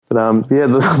Yeah,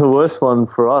 the worst one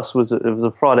for us was it was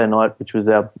a Friday night, which was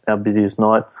our busiest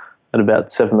night at about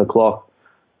 7:00,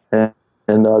 and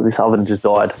this oven just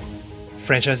died.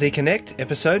 Franchisee Connect,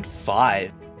 episode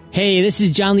 5. Hey, this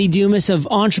is John Lee Dumas of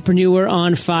Entrepreneur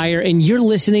on Fire, and you're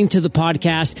listening to the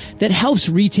podcast that helps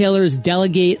retailers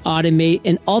delegate, automate,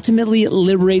 and ultimately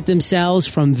liberate themselves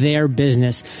from their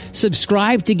business.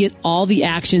 Subscribe to get all the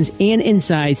actions and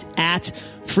insights at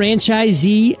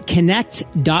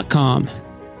franchiseeconnect.com.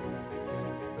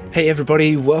 Hey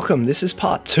everybody, welcome. This is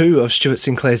part 2 of Stuart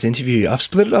Sinclair's interview. I've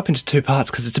split it up into 2 parts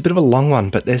because it's a bit of a long one,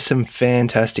 but there's some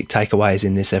fantastic takeaways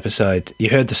in this episode. You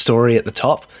heard the story at the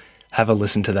top. Have a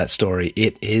listen to that story.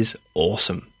 It is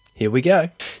awesome. Here we go.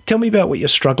 Tell me about what you're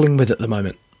struggling with at the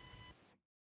moment.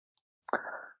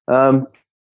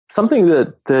 Something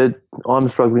that I'm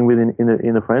struggling with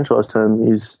in a franchise term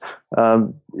is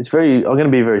it's very. I'm going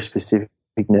to be very specific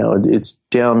now.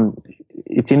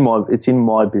 It's in my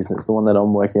business, the one that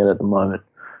I'm working at the moment.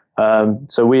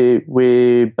 So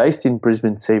we're based in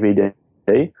Brisbane CBD,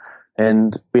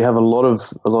 and we have a lot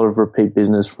of repeat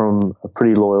business from a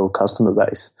pretty loyal customer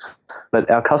base. But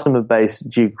our customer base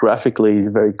geographically is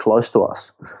very close to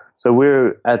us. So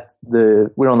we're on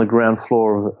the ground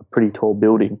floor of a pretty tall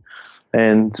building,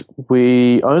 and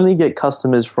we only get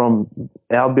customers from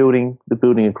our building, the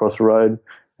building across the road,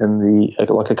 and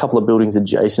like a couple of buildings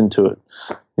adjacent to it.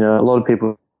 You know, a lot of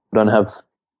people don't have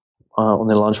on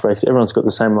their lunch breaks. Everyone's got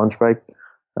the same lunch break.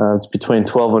 It's between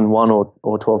 12 and 1 or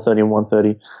 12:30 and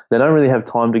 1:30. They don't really have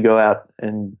time to go out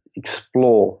and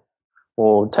explore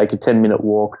or take a 10-minute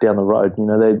walk down the road. You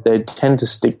know, they tend to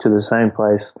stick to the same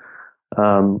place,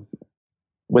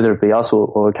 whether it be us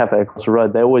or a cafe across the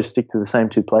road. They always stick to the same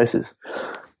 2 places.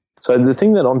 So the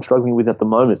thing that I'm struggling with at the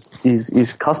moment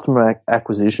is customer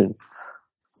acquisition.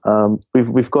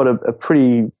 We've got a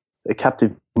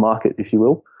captive market, if you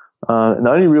will. And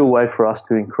the only real way for us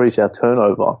to increase our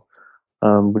turnover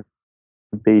would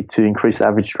be to increase the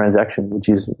average transaction, which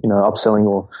is, you know, upselling,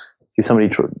 or if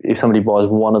somebody buys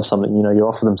one of something, you know, you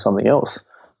offer them something else.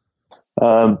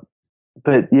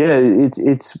 But yeah,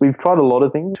 we've tried a lot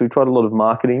of things. We've tried a lot of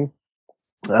marketing.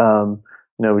 You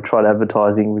know, we tried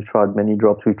advertising, we've tried menu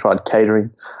drops, we've tried catering.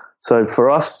 So for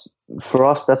us,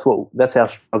 that's our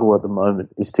struggle at the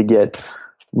moment, is to get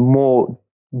more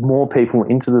people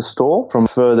into the store from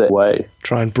further away.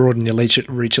 Try and broaden your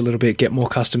reach a little bit, get more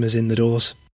customers in the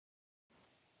doors.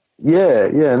 Yeah,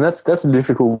 and that's a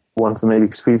difficult one for me,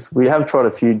 because we have tried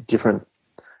a few different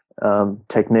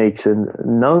techniques, and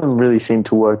none of them really seem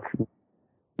to work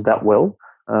that well.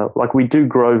 Like we do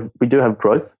have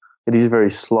growth. It is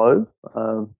very slow,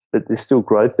 but there's still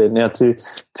growth there. Now to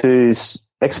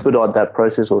expedite that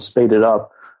process or speed it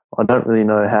up, I don't really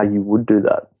know how you would do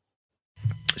that.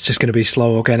 It's just going to be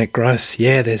slow organic growth.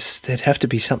 Yeah, there'd have to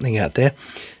be something out there.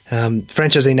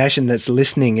 Franchisee Nation that's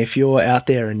listening, if you're out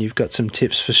there and you've got some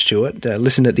tips for Stuart,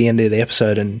 listen at the end of the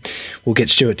episode, and we'll get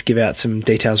Stuart to give out some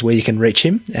details where you can reach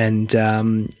him, and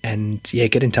yeah,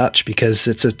 get in touch, because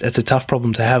it's a tough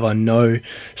problem to have. I know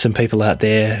some people out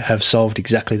there have solved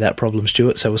exactly that problem,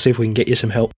 Stuart. So we'll see if we can get you some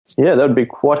help. Yeah, that would be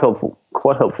quite helpful.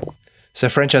 So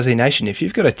Franchisee Nation, if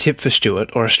you've got a tip for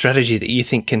Stuart or a strategy that you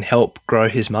think can help grow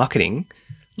his marketing,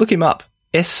 look him up,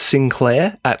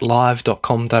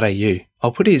 ssinclair@live.com.au.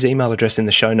 I'll put his email address in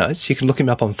the show notes. You can look him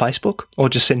up on Facebook or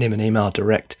just send him an email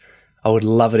direct. I would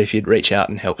love it if you'd reach out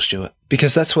and help Stuart,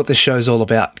 because that's what this show's all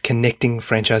about, connecting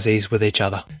franchisees with each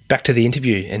other. Back to the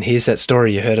interview, and here's that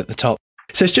story you heard at the top.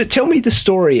 So Stuart, tell me the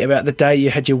story about the day you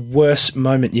had your worst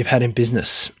moment you've had in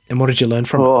business, and what did you learn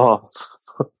from it? Well,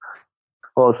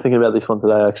 I was thinking about this one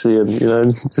today, actually, and you know,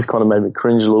 it just kind of made me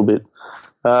cringe a little bit.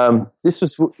 This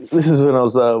was when I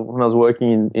was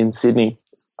working in Sydney.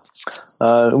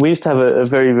 We used to have a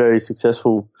very, very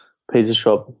successful pizza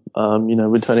shop. You know,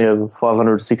 we're turning over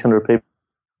 500, 600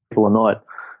 people a night,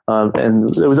 and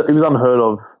it was unheard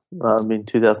of in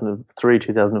 2003,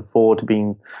 2004 to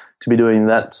be doing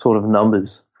that sort of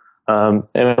numbers. And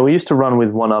we used to run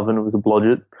with one oven. It was a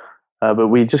Blodgett. But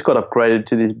we just got upgraded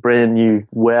to this brand new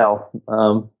Wow.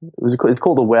 It's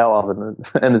called a Wow oven,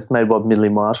 and it's made by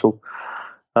Midley Marshall.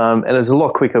 And it was a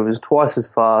lot quicker. It was twice as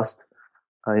fast.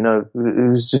 You know, it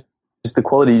was just the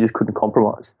quality you just couldn't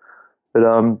compromise. But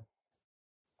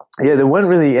yeah, there weren't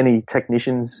really any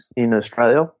technicians in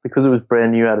Australia because it was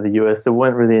brand new out of the US. There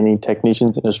weren't really any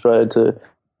technicians in Australia to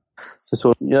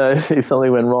sort of, you know, if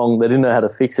something went wrong, they didn't know how to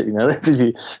fix it. You know, they're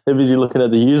busy looking at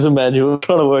the user manual,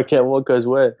 trying to work out what goes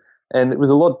where. And it was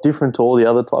a lot different to all the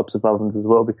other types of ovens as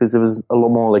well, because there was a lot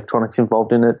more electronics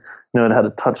involved in it. You know, it had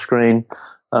a touch screen,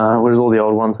 whereas all the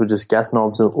old ones were just gas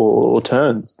knobs or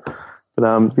turns.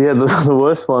 But yeah, the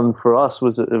worst one for us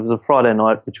was it was a Friday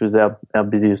night, which was our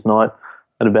busiest night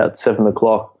at about 7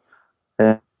 o'clock,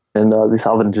 and this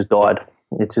oven just died.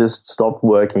 It just stopped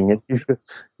working. You've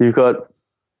got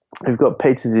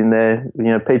pizzas in there,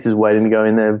 pizzas waiting to go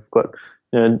in there. We've got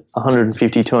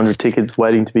 150, 200 tickets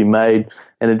waiting to be made,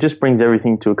 and it just brings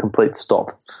everything to a complete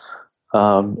stop.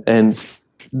 And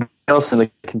else and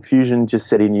the confusion just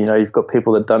set in. You've got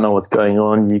people that don't know what's going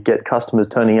on. You get customers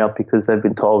turning up because they've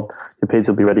been told your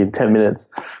pizza will be ready in 10 minutes.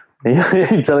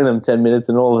 You're telling them 10 minutes,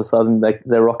 and all of a sudden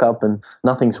they rock up and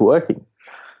nothing's working.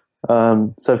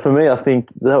 So for me, I think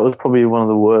that was probably one of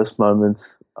the worst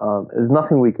moments. There's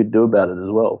nothing we could do about it as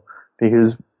well,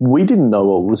 because we didn't know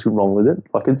what was wrong with it.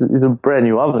 Like, it's a brand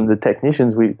new oven. The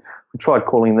technicians, we tried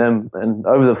calling them, and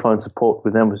over the phone support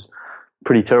with them was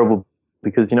pretty terrible,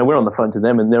 because we're on the phone to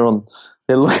them and they're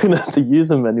looking at the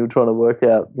user manual trying to work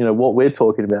out what we're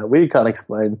talking about. We can't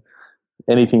explain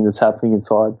anything that's happening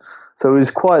inside. So it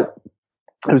was quite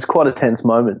a tense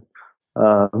moment.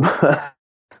 I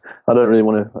don't really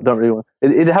want to.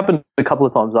 It happened a couple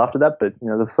of times after that, but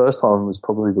the first time was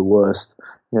probably the worst.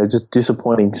 Just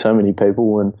disappointing so many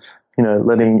people, and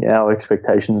letting our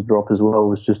expectations drop as well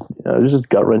was just it was just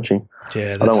gut wrenching.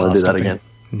 Yeah, I don't want to do that again.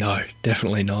 No,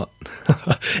 definitely not.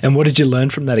 And what did you learn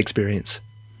from that experience?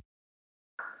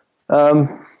 A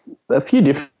few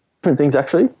different things,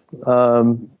 actually.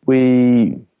 One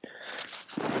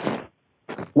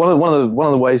of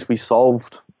the ways we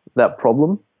solved that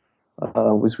problem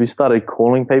was we started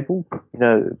calling people.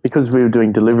 Because we were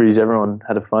doing deliveries, everyone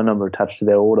had a phone number attached to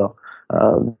their order.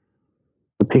 The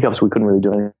pickups we couldn't really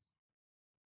do anything.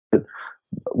 But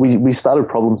we started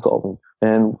problem solving,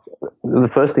 and the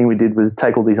first thing we did was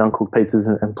take all these uncooked pizzas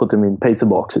and put them in pizza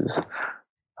boxes,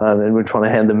 and we're trying to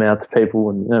hand them out to people,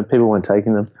 and people weren't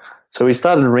taking them. So we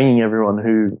started ringing everyone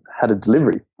who had a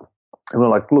delivery, and we're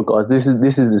like, "Look, guys, this is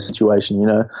the situation.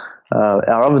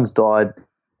 Our oven's died.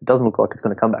 It doesn't look like it's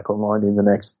going to come back online in the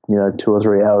next 2 or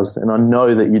 3 hours, and I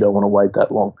know that you don't want to wait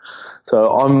that long. So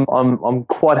I'm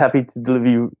quite happy to deliver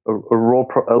you a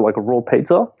raw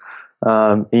pizza.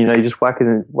 You just whack it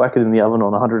in the oven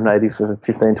on 180 for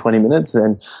 15, 20 minutes,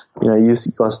 and you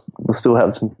guys will still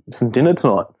have some dinner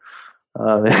tonight."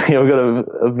 We've got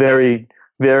a very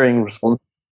varying response.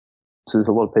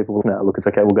 A lot of people, no, look, it's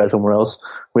okay, we'll go somewhere else.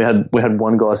 We had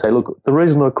one guy say, "Look, the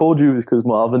reason I called you is because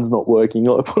my oven's not working.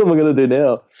 Like, what am I going to do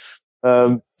now?"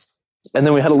 And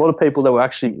then we had a lot of people that were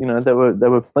actually, they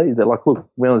were pleased. They're like, "Look,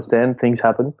 we understand things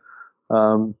happen.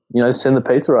 Send the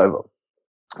pizza over."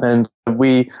 And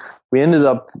we ended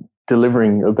up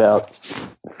delivering about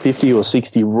 50 or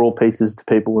 60 raw pizzas to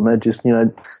people, and they just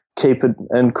keep it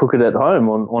and cook it at home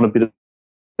on a bit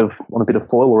of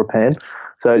foil or a pan.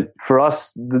 So for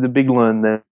us, the big learn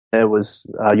there was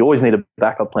you always need a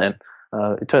backup plan.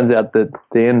 It turns out that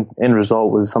the end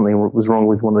result was something was wrong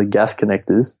with one of the gas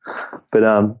connectors, but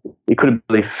it could have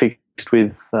been fixed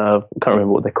with I can't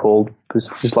remember what they're called. It was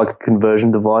just like a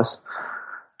conversion device.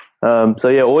 So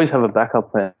yeah, always have a backup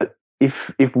plan.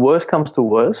 If worst comes to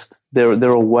worst, there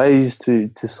are ways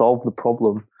to solve the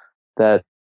problem that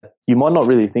you might not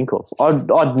really think of.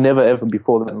 I'd never ever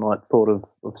before that night thought of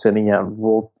sending out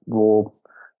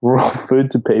raw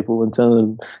food to people and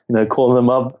telling them, calling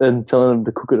them up and telling them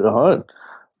to cook it at home.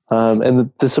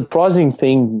 And the surprising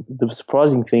thing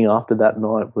after that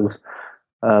night was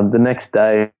the next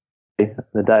day,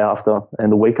 the day after,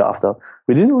 and the week after,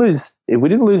 we didn't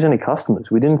lose any customers.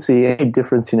 We didn't see any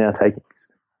difference in our takings,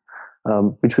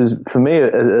 which was for me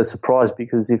a surprise,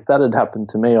 because if that had happened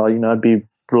to me, I'd be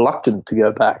reluctant to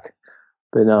go back.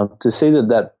 But to see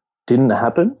that didn't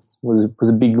happen was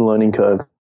a big learning curve.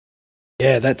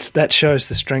 Yeah, that shows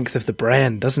the strength of the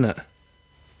brand, doesn't it?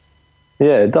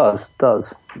 Yeah, it does.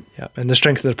 Yeah, and the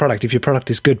strength of the product. If your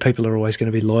product is good, people are always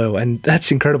going to be loyal, and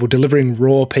that's incredible. Delivering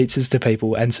raw pizzas to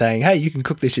people and saying, "Hey, you can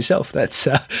cook this yourself." That's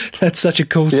such a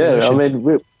cool solution. Yeah, I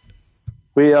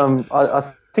mean,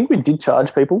 I think we did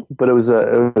charge people, but it was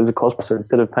a cost. So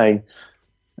instead of paying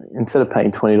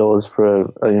 $20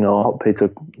 for a hot pizza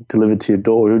delivered to your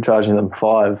door, we were charging them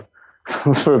 $5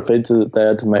 for a pizza that they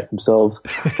had to make themselves.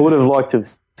 I would have liked to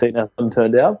have seen how something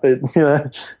turned out, but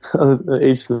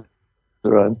each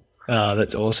their own. Oh,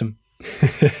 that's awesome.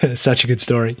 Such a good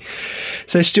story.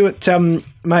 So Stuart,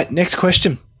 mate, next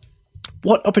question.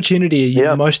 What opportunity are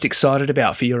you most excited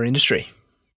about for your industry?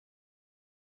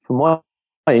 For my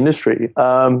industry,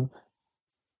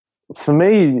 for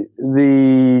me,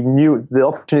 the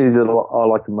opportunities that I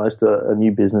like the most are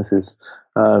new businesses,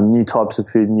 new types of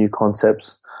food, new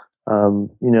concepts,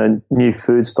 new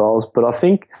food styles. But I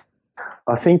think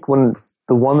when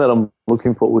the one that I'm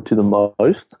looking forward to the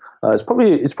most, it's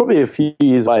probably a few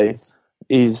years away,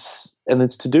 and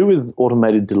it's to do with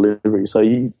automated delivery. So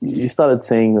you started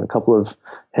seeing a couple of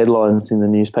headlines in the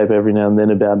newspaper every now and then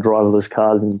about driverless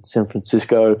cars in San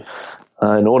Francisco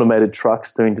and automated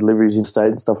trucks doing deliveries in state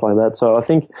and stuff like that. So I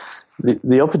think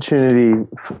the opportunity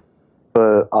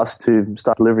for us to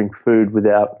start delivering food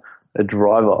without a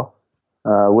driver,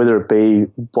 whether it be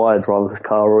by a driverless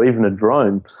car or even a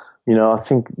drone, I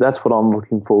think that's what I'm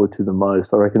looking forward to the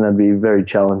most. I reckon that'd be very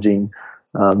challenging,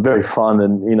 very fun,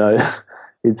 and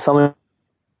it's something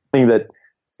that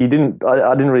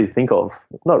I didn't really think of.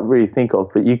 Not really think of,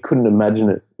 but you couldn't imagine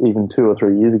it even 2 or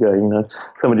 3 years ago.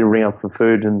 Somebody would ring up for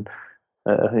food, and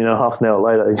half an hour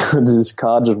later, this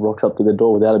car just rocks up to their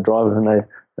door without a driver, and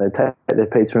they take their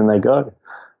pizza and they go.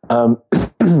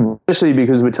 Especially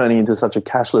because we're turning into such a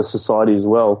cashless society as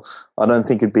well. I don't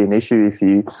think it'd be an issue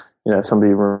if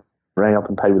somebody rang up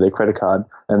and paid with their credit card,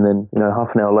 and then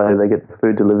half an hour later they get the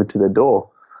food delivered to their door.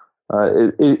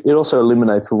 It also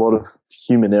eliminates a lot of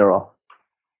human error.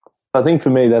 I think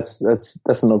for me that's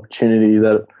an opportunity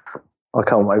that I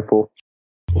can't wait for.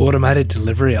 Automated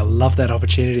delivery. I love that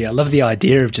opportunity. I love the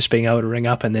idea of just being able to ring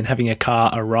up and then having a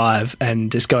car arrive and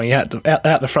just going out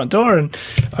the front door and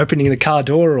opening the car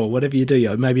door or whatever you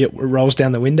do. Maybe it rolls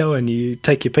down the window and you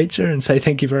take your pizza and say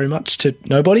thank you very much to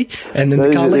nobody, and then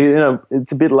the car leaves.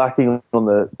 It's a bit lacking on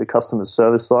the customer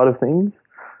service side of things,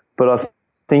 but I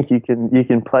think you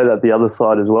can play that the other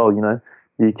side as well.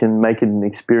 You can make it an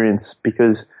experience,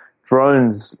 because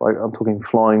drones, like I'm talking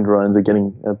flying drones, are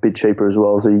getting a bit cheaper as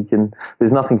well. So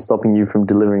there's nothing stopping you from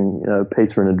delivering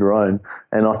pizza in a drone,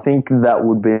 and I think that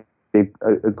would be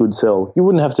a good sell. You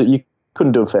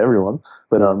couldn't do it for everyone,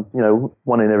 but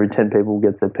 1 in every 10 people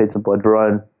gets their pizza by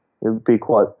drone. It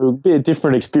would be a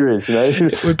different experience.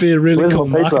 It would be a really cool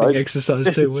marketing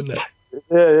exercise too, wouldn't it?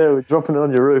 Yeah, we're dropping it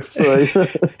on your roof. So.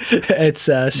 It's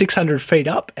 600 feet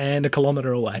up and a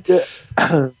kilometre away. Yeah.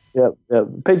 Yeah.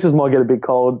 Pizzas might get a bit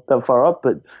cold that far up,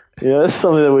 but it's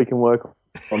something that we can work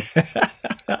on.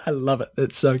 I love it.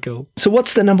 It's so cool. So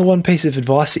what's the number one piece of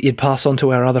advice that you'd pass on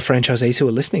to our other franchisees who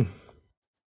are listening?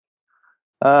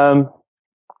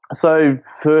 So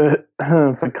for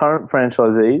current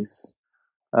franchisees,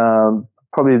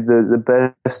 probably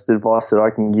the best advice that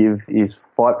I can give is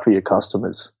fight for your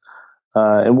customers.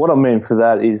 And what I mean for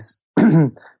that is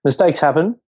mistakes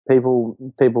happen. People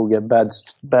get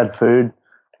bad food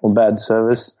or bad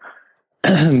service,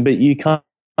 but you can't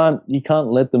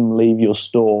let them leave your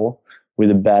store with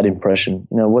a bad impression.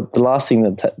 What the last thing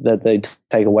that they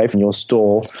take away from your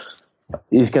store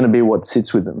is going to be what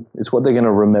sits with them. It's what they're going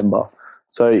to remember.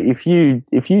 So if you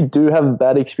do have a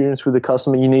bad experience with a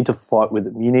customer, you need to fight with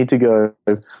them. You need to go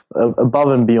above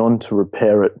and beyond to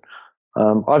repair it.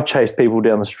 I've chased people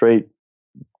down the street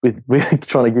with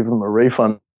trying to give them a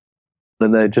refund,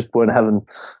 and they just weren't having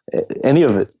any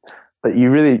of it. But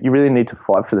you really need to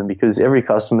fight for them, because every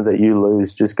customer that you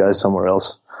lose just goes somewhere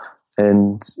else,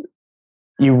 and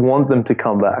you want them to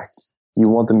come back. You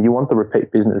want the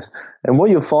repeat business. And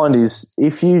what you'll find is,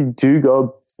 if you do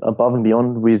go above and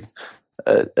beyond with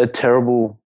a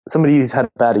terrible somebody who's had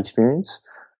a bad experience,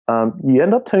 you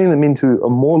end up turning them into a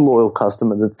more loyal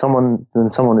customer than someone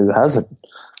who hasn't.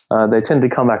 They tend to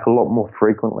come back a lot more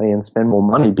frequently and spend more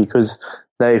money because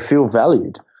they feel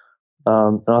valued.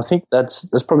 And I think that's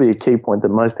probably a key point that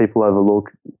most people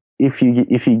overlook. If you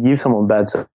give someone bad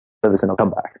service, then they'll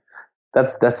come back.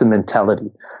 That's the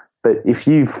mentality. But if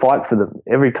you fight for them,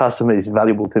 every customer is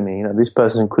valuable to me. This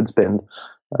person could spend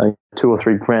 $2 or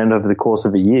 $3 grand over the course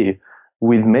of a year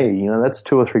with me. That's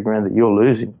 $2 or $3 grand that you're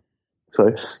losing.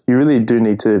 So you really do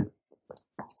need to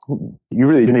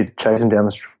chase them down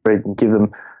the street and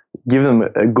give them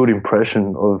a good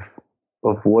impression of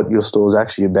what your store is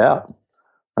actually about.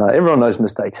 Everyone knows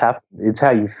mistakes happen. It's how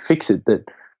you fix it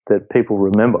that people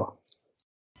remember.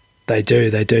 They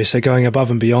do. So going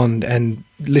above and beyond and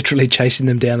literally chasing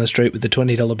them down the street with the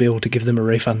 $20 bill to give them a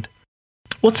refund.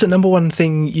 What's the number one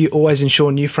thing you always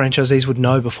ensure new franchisees would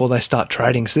know before they start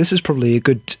trading? So this is probably a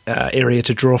good area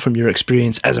to draw from your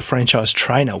experience as a franchise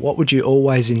trainer. What would you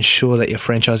always ensure that your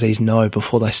franchisees know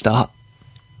before they start?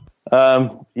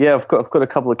 I've got a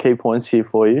couple of key points here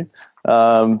for you.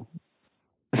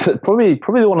 So probably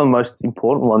one of the most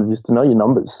important ones is to know your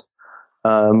numbers,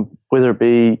 whether it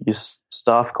be your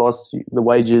staff costs, the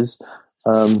wages,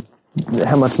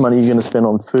 how much money you're going to spend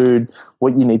on food,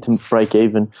 what you need to break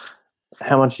even,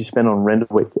 how much you spend on rent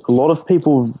a week. A lot of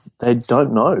people, they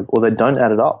don't know, or they don't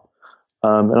add it up.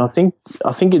 And I think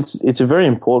it's a very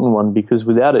important one, because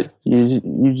without it,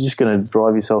 you're just going to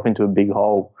drive yourself into a big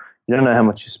hole. You don't know how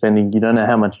much you're spending, you don't know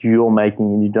how much you're making,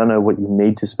 and you don't know what you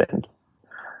need to spend.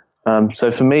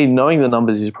 So for me, knowing the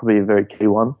numbers is probably a very key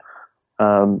one.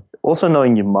 Also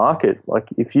knowing your market. Like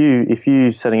if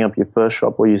you setting up your first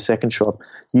shop or your second shop,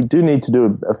 you do need to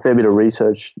do a fair bit of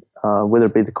research, whether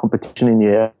it be the competition in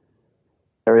your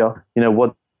area,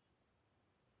 what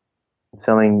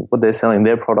they're selling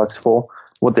their products for,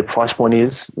 what their price point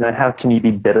is. How can you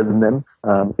be better than them?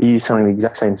 Are you selling the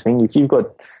exact same thing? If you've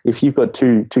got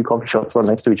two coffee shops right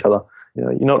next to each other,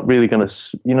 you're not really going to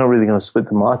split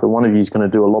the market. One of you is going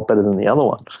to do a lot better than the other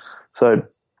one. So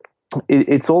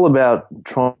it's all about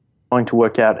trying to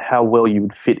work out how well you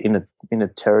would fit in a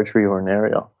territory or an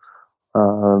area.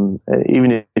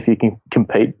 Even if you can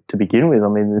compete to begin with, I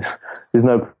mean, there's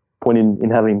no point in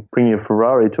bringing a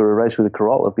Ferrari to a race with a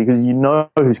Corolla, because you know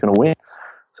who's going to win.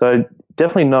 So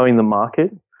definitely knowing the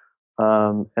market,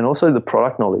 and also the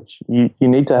product knowledge. You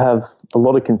need to have a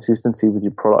lot of consistency with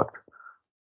your product.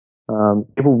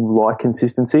 People like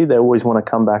consistency. They always want to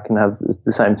come back and have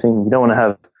the same thing. You don't want to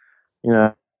have,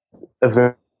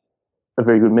 a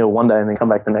very good meal one day and then come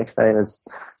back the next day and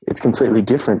it's completely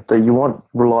different. But you want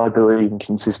reliability and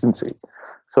consistency.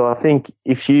 So I think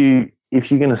if you're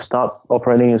going to start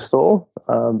operating a store,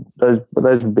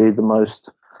 those would be the most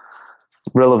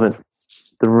relevant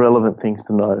things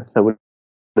to know that would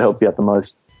help you out the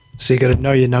most. So you've got to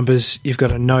know your numbers, you've got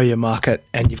to know your market,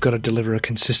 and you've got to deliver a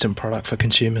consistent product for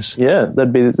consumers. Yeah,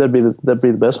 that'd be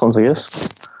the best ones, I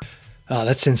guess. Oh,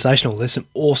 that's sensational. There's some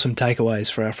awesome takeaways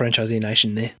for our Franchisee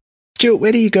Nation there. Stuart,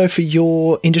 where do you go for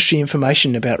your industry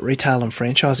information about retail and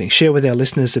franchising? Share with our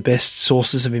listeners the best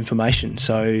sources of information.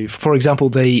 So, for example,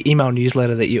 the email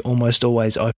newsletter that you almost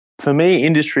always open. For me,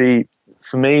 industry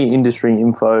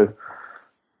info,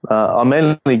 I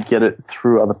mainly get it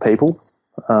through other people.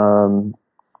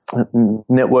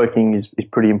 Networking is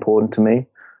pretty important to me.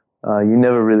 You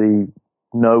never really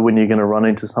know when you're going to run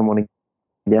into someone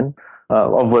again.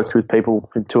 I've worked with people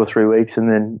for 2 or 3 weeks, and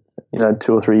then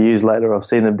 2 or 3 years later, I've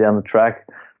seen them down the track,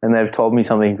 and they've told me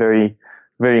something very,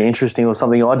 very interesting or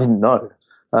something I didn't know.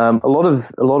 A lot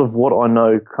of what I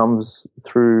know comes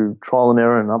through trial and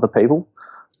error and other people,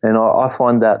 and I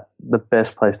find that the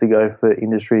best place to go for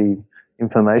industry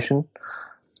information.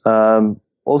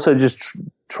 Also, just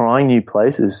trying new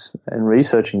places and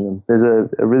researching them. There's a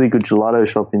really good gelato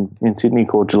shop in Sydney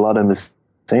called Gelato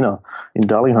Messina in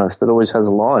Darlinghurst that always has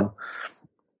a line,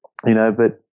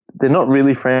 but they're not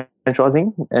really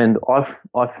franchising, and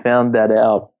I've found that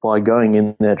out by going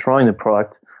in there, trying the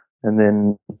product, and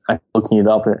then looking it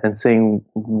up and seeing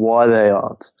why they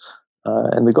aren't.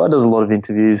 And the guy does a lot of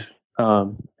interviews,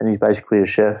 and he's basically a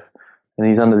chef, and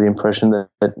he's under the impression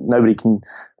that nobody can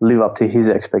live up to his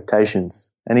expectations,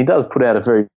 and he does put out a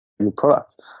very good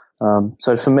product.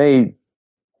 So for me,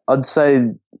 I'd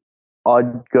say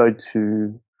I'd go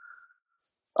to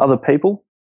other people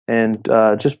and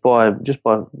just by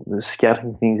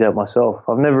scouting things out myself.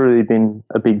 I've never really been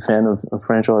a big fan of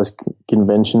franchise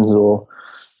conventions or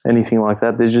anything like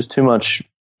that. There's just too much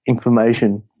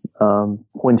information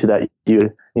pointed at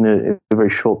you in a very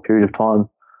short period of time,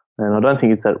 and I don't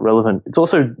think it's that relevant. It's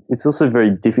also very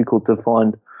difficult to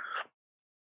find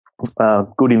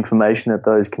good information at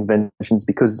those conventions,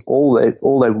 because all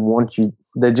they want you,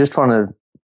 they're just trying to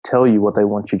tell you what they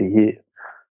want you to hear.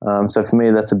 So for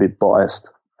me, that's a bit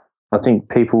biased. I think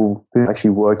people who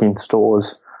actually work in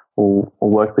stores or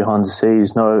work behind the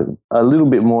scenes know a little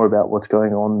bit more about what's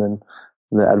going on than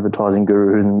the advertising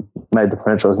guru who made the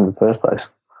franchise in the first place.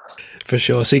 For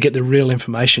sure. So you get the real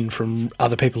information from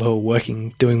other people who are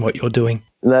working, doing what you're doing.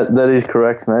 That is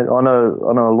correct, mate. I know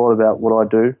a lot about what I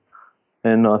do,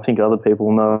 and I think other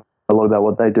people know a lot about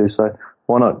what they do. So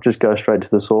why not just go straight to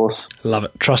the source? Love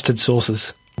it. Trusted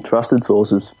sources. Trusted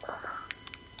sources.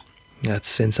 That's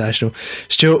sensational.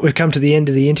 Stuart, we've come to the end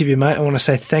of the interview, mate. I want to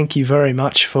say thank you very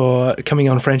much for coming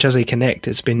on Franchisee Connect.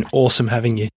 It's been awesome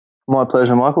having you. My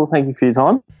pleasure, Michael. Thank you for your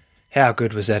time. How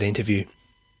good was that interview?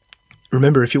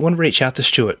 Remember, if you want to reach out to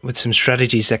Stuart with some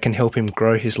strategies that can help him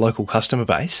grow his local customer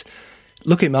base,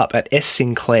 look him up at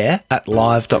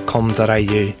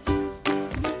ssinclair@live.com.au.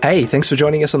 Hey, thanks for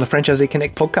joining us on the Franchisee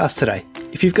Connect podcast today.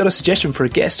 If you've got a suggestion for a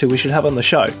guest who we should have on the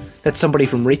show, that's somebody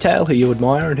from retail who you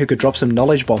admire and who could drop some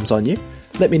knowledge bombs on you,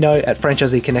 let me know at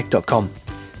franchiseeconnect.com.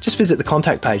 Just visit the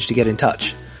contact page to get in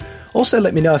touch. Also,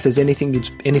 let me know if there's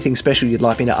anything special you'd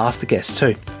like me to ask the guests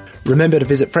too. Remember to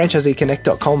visit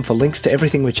franchiseeconnect.com for links to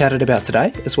everything we chatted about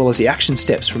today, as well as the action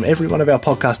steps from every one of our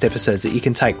podcast episodes that you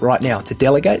can take right now to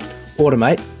delegate,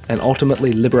 automate, and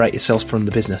ultimately liberate yourselves from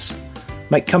the business.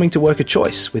 Make coming to work a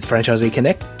choice with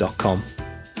franchiseeconnect.com.